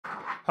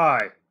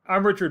Hi,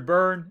 I'm Richard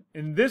Byrne.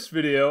 In this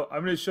video,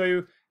 I'm going to show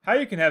you how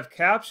you can have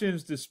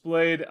captions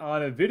displayed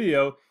on a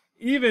video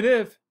even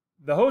if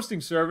the hosting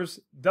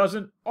service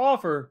doesn't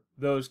offer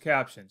those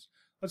captions.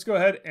 Let's go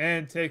ahead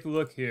and take a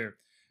look here.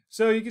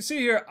 So you can see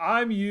here,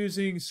 I'm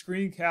using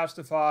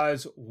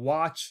Screencastify's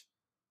watch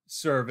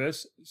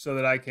service so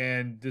that I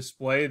can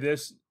display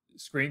this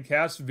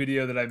screencast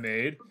video that I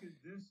made. Look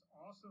at this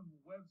awesome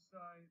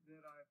website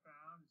that I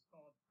found. It's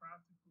called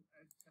Practical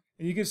Ed.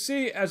 And you can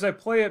see as I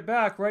play it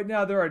back, right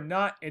now there are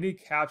not any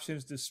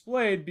captions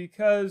displayed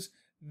because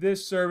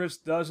this service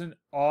doesn't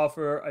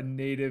offer a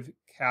native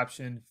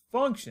caption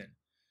function.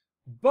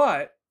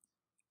 But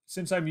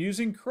since I'm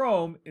using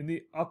Chrome, in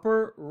the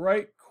upper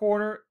right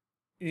corner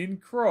in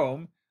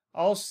Chrome,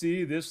 I'll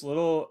see this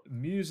little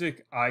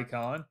music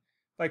icon.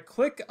 If I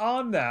click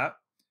on that,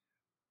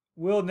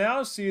 we'll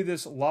now see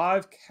this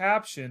live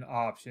caption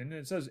option.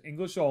 It says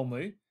English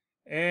only,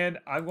 and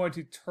I'm going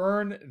to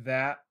turn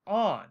that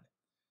on.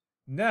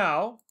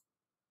 Now,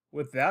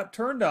 with that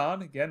turned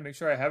on, again, make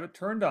sure I have it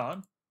turned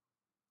on,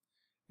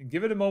 and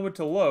give it a moment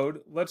to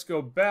load. Let's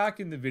go back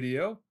in the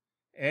video,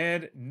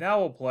 and now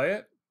we'll play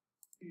it.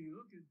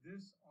 Look at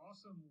this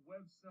awesome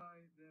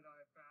website that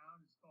I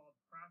found. It's called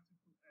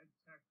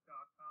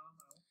practicaledtech.com.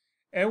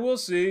 And we'll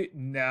see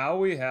now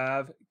we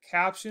have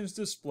captions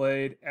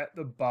displayed at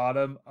the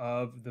bottom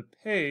of the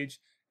page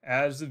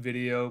as the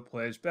video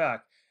plays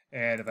back.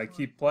 And if I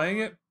keep playing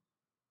it,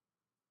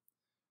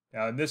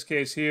 now in this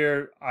case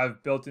here,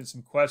 I've built in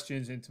some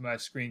questions into my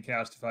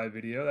Screencastify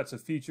video. That's a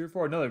feature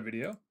for another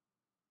video.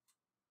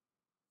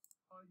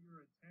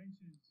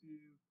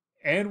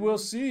 And we'll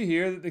see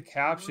here that the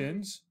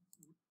captions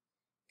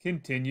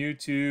continue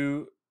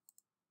to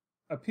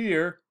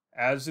appear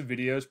as the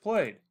video is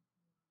played.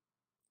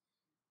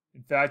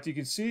 In fact, you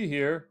can see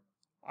here,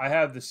 I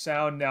have the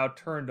sound now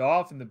turned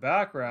off in the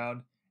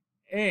background,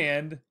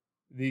 and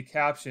the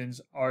captions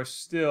are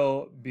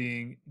still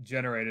being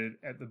generated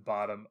at the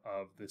bottom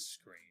of the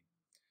screen.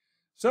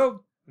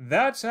 So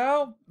that's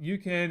how you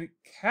can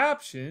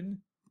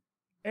caption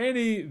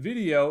any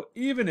video,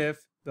 even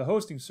if the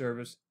hosting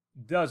service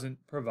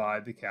doesn't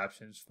provide the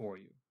captions for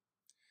you.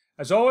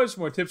 As always, for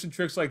more tips and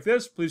tricks like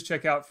this, please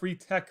check out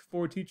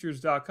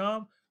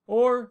freetech4teachers.com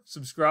or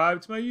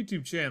subscribe to my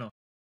YouTube channel.